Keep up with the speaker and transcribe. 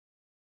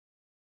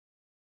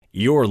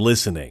You're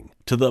listening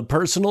to the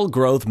Personal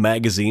Growth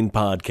Magazine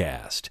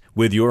podcast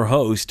with your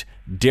host,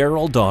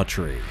 Daryl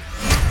Daughtry.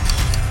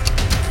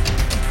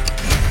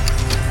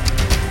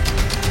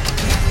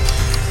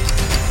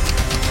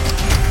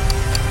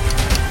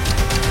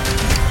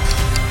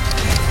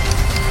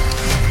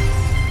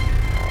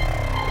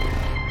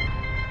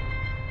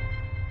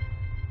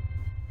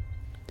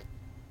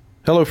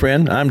 Hello,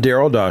 friend. I'm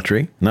Daryl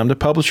Daughtry, and I'm the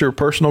publisher of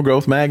Personal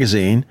Growth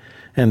Magazine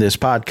and this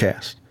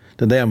podcast.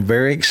 Today, I'm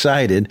very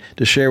excited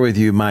to share with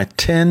you my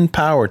 10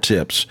 power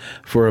tips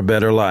for a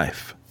better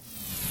life.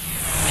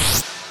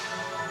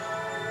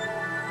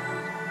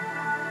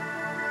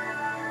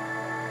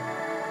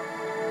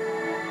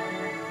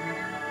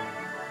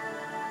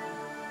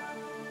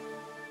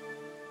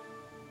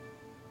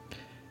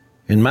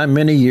 In my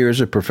many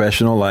years of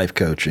professional life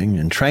coaching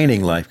and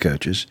training life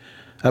coaches,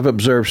 I've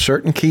observed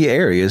certain key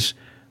areas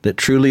that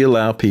truly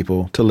allow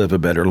people to live a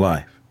better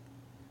life.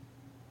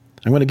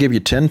 I'm going to give you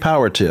 10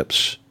 power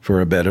tips for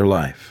a better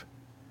life.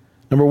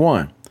 Number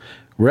 1,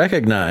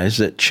 recognize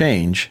that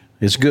change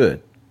is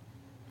good.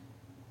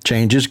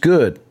 Change is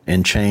good,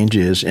 and change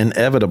is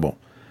inevitable.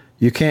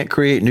 You can't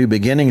create new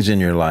beginnings in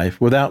your life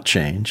without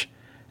change,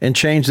 and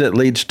change that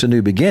leads to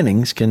new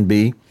beginnings can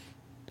be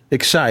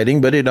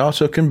exciting, but it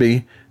also can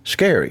be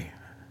scary.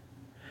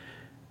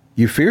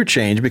 You fear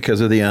change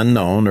because of the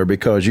unknown or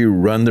because you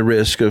run the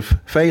risk of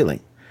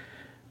failing.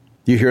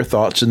 You hear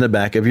thoughts in the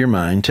back of your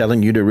mind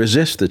telling you to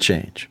resist the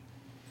change.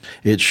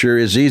 It sure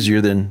is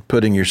easier than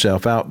putting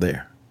yourself out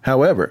there.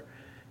 However,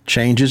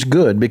 change is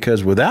good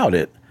because without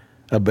it,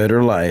 a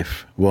better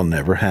life will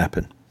never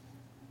happen.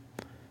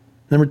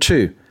 Number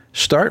 2,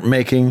 start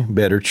making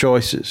better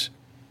choices.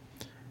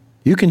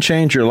 You can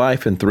change your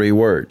life in 3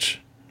 words.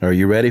 Are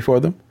you ready for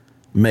them?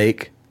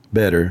 Make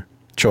better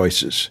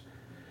choices.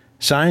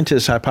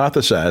 Scientists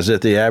hypothesize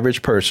that the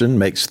average person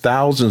makes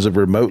thousands of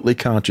remotely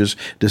conscious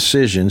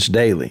decisions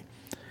daily.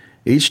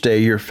 Each day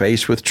you're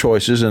faced with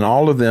choices, and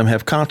all of them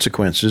have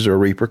consequences or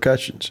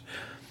repercussions.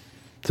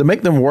 So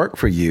make them work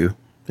for you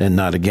and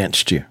not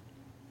against you.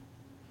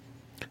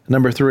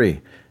 Number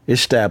 3,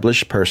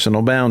 establish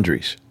personal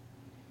boundaries.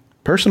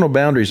 Personal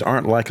boundaries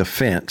aren't like a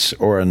fence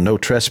or a no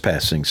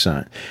trespassing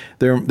sign.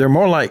 They're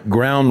more like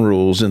ground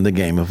rules in the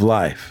game of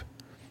life.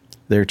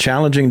 They're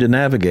challenging to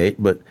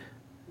navigate, but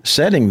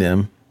setting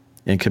them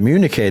and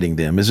communicating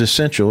them is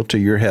essential to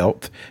your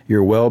health,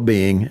 your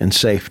well-being, and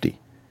safety.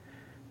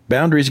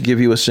 Boundaries give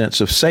you a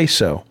sense of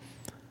say-so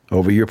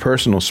over your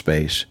personal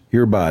space,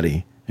 your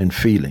body, and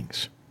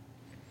feelings.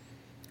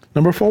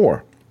 Number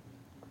 4,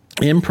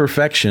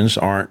 imperfections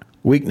aren't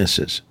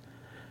weaknesses.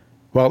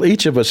 While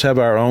each of us have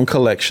our own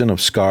collection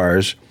of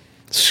scars,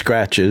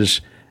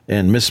 scratches,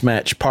 and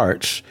mismatched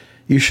parts,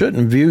 you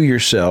shouldn't view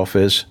yourself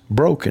as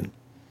broken.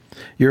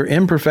 Your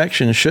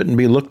imperfections shouldn't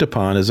be looked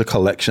upon as a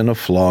collection of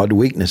flawed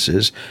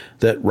weaknesses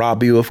that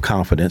rob you of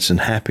confidence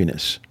and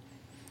happiness.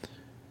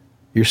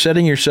 You're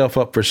setting yourself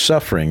up for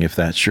suffering if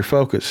that's your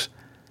focus.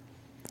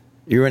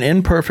 You're an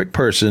imperfect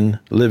person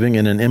living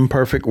in an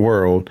imperfect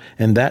world,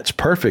 and that's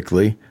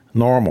perfectly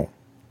normal.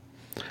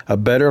 A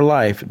better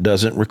life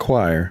doesn't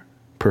require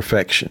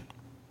perfection.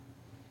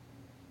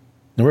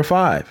 Number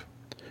 5,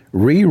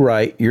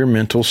 rewrite your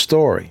mental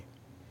story.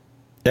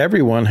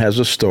 Everyone has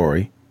a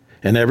story,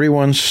 and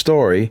everyone's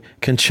story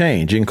can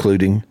change,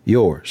 including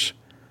yours.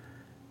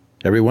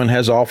 Everyone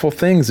has awful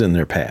things in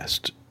their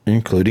past,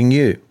 including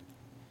you.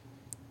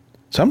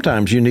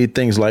 Sometimes you need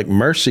things like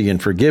mercy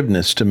and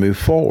forgiveness to move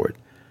forward.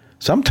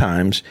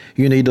 Sometimes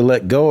you need to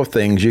let go of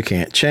things you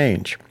can't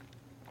change.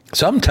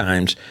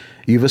 Sometimes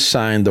you've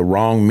assigned the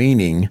wrong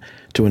meaning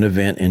to an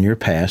event in your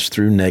past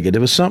through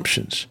negative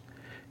assumptions.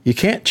 You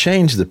can't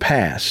change the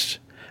past,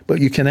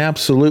 but you can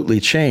absolutely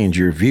change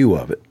your view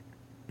of it.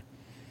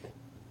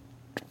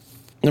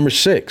 Number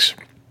 6,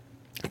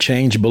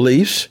 change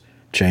beliefs,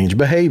 change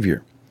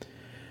behavior.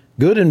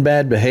 Good and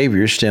bad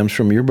behavior stems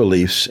from your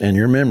beliefs and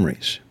your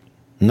memories.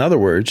 In other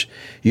words,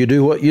 you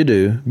do what you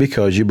do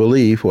because you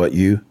believe what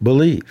you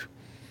believe.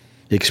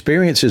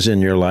 Experiences in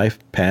your life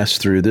pass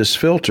through this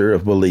filter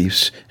of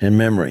beliefs and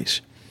memories.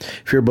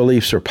 If your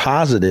beliefs are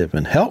positive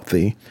and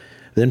healthy,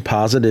 then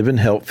positive and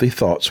healthy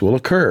thoughts will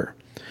occur,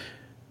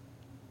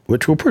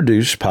 which will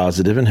produce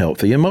positive and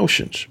healthy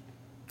emotions.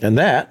 And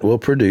that will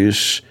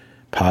produce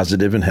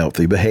positive and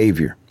healthy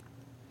behavior.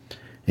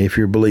 If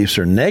your beliefs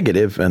are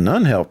negative and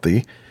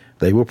unhealthy,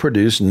 they will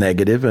produce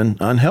negative and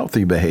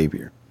unhealthy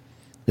behavior.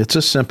 It's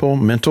a simple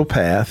mental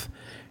path,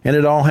 and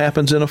it all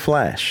happens in a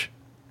flash.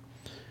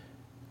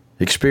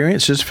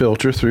 Experiences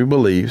filter through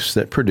beliefs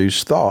that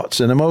produce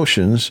thoughts and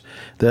emotions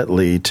that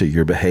lead to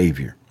your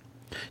behavior.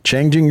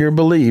 Changing your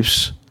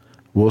beliefs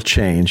will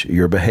change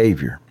your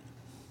behavior.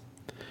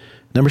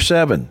 Number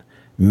 7,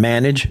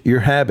 manage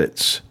your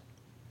habits.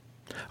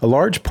 A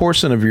large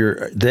portion of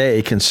your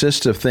day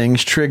consists of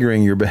things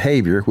triggering your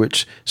behavior,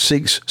 which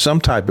seeks some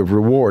type of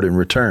reward in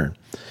return.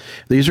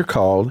 These are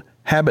called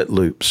habit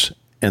loops,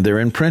 and they're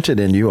imprinted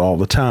in you all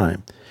the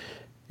time.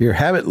 Your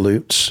habit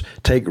loops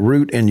take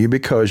root in you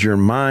because your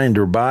mind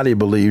or body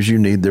believes you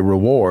need the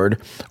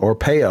reward or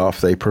payoff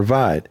they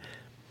provide.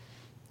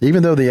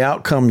 Even though the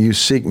outcome you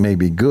seek may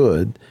be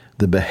good,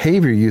 the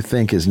behavior you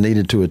think is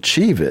needed to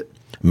achieve it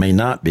may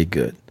not be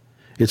good.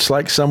 It's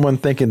like someone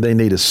thinking they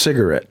need a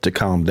cigarette to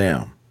calm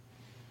down.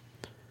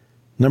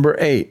 Number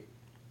 8,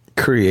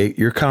 create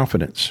your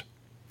confidence.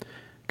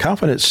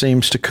 Confidence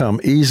seems to come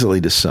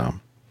easily to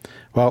some,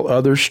 while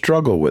others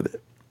struggle with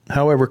it.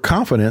 However,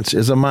 confidence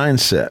is a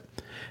mindset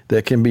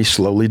that can be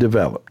slowly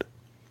developed.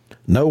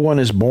 No one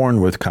is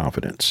born with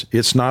confidence.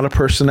 It's not a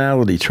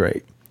personality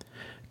trait.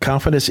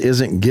 Confidence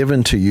isn't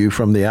given to you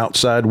from the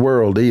outside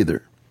world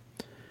either.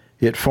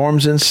 It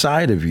forms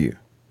inside of you.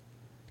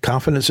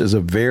 Confidence is a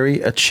very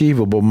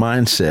achievable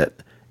mindset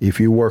if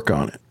you work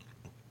on it.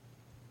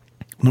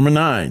 Number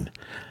 9,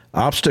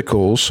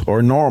 obstacles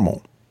are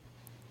normal.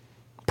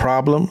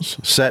 Problems,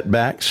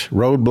 setbacks,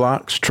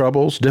 roadblocks,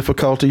 troubles,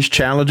 difficulties,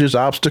 challenges,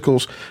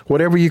 obstacles,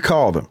 whatever you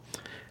call them,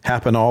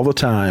 happen all the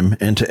time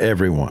and to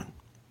everyone.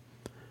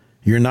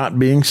 You're not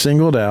being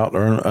singled out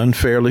or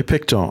unfairly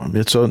picked on.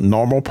 It's a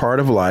normal part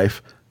of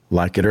life,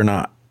 like it or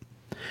not.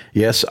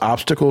 Yes,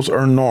 obstacles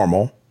are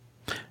normal,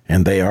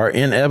 and they are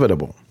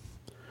inevitable.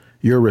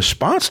 Your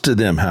response to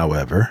them,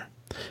 however,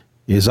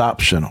 is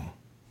optional.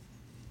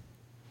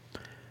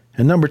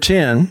 And number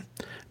 10,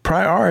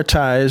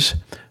 prioritize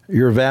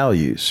your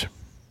values.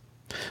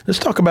 Let's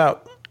talk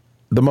about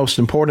the most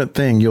important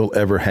thing you'll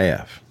ever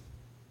have.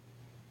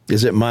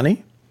 Is it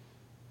money?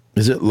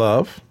 Is it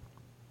love?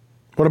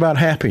 What about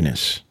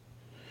happiness?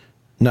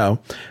 No,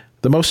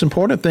 the most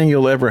important thing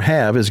you'll ever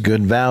have is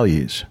good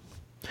values.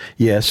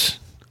 Yes,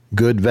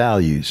 good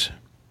values.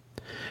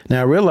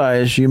 Now, I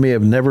realize you may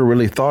have never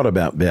really thought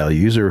about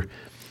values or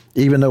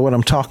even know what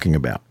I'm talking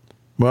about.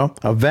 Well,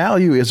 a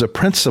value is a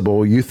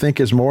principle you think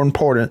is more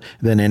important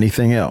than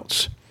anything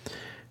else.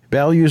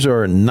 Values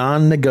are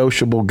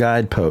non-negotiable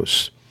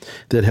guideposts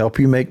that help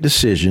you make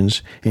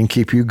decisions and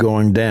keep you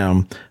going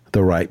down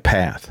the right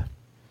path.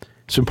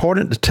 It's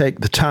important to take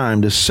the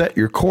time to set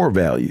your core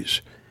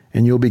values,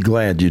 and you'll be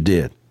glad you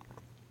did.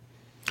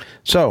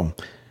 So,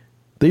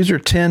 these are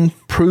 10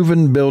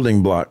 proven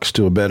building blocks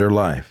to a better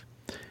life.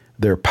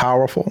 They're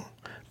powerful,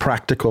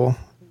 practical,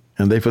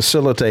 and they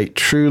facilitate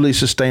truly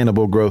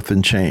sustainable growth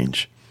and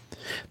change.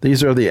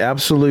 These are the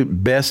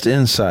absolute best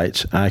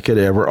insights I could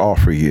ever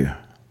offer you.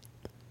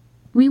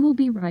 We will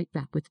be right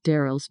back with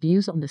Daryl's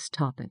views on this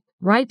topic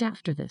right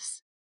after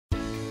this.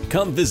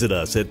 Come visit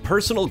us at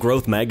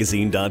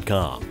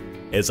personalgrowthmagazine.com.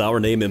 As our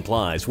name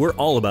implies, we're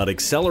all about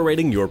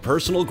accelerating your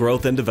personal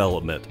growth and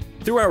development.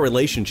 Through our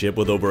relationship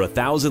with over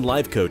 1,000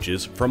 life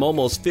coaches from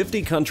almost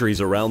 50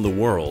 countries around the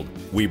world,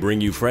 we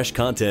bring you fresh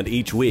content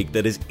each week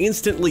that is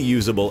instantly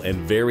usable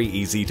and very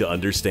easy to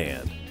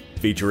understand.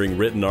 Featuring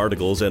written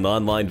articles and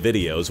online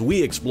videos, we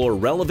explore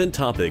relevant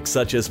topics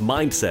such as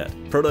mindset,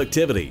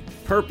 productivity,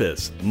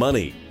 purpose,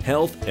 money,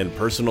 health, and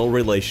personal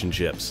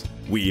relationships.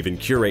 We even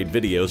curate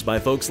videos by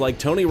folks like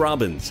Tony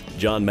Robbins,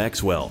 John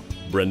Maxwell,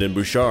 Brendon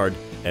Burchard,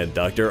 and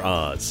Dr.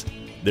 Oz.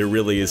 There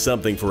really is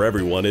something for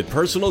everyone at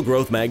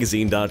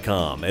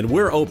personalgrowthmagazine.com, and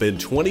we're open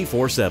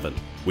 24/7.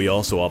 We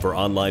also offer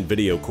online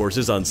video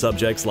courses on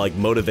subjects like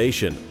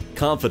motivation,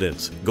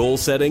 confidence, goal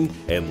setting,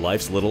 and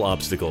life's little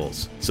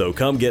obstacles. So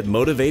come get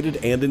motivated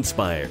and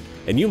inspired,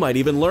 and you might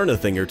even learn a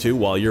thing or two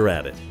while you're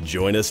at it.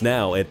 Join us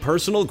now at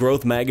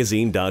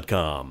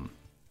personalgrowthmagazine.com.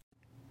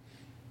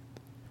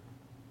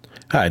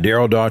 Hi,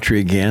 Daryl Daughtry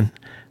again.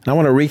 I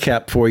want to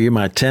recap for you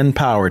my 10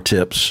 power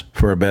tips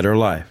for a better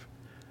life.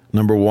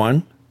 Number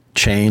 1,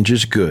 change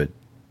is good.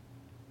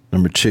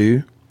 Number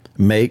 2,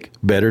 make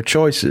better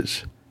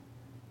choices.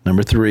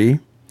 Number 3,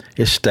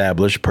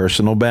 establish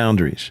personal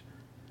boundaries.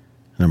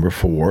 Number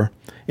 4,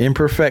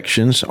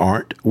 imperfections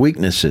aren't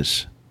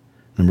weaknesses.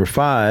 Number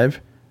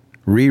 5,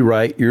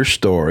 rewrite your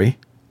story.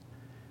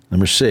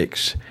 Number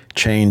 6,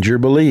 change your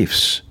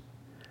beliefs.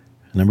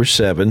 Number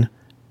 7,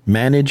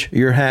 manage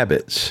your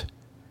habits.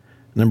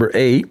 Number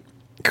 8,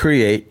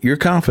 create your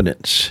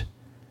confidence.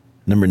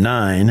 Number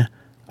 9,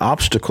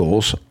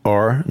 obstacles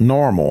are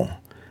normal.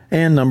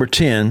 And number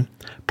 10,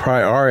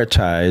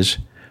 prioritize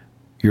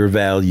your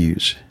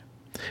values.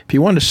 If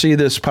you want to see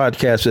this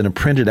podcast in a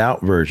printed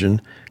out version,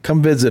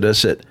 come visit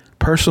us at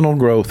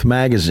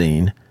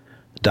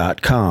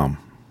personalgrowthmagazine.com.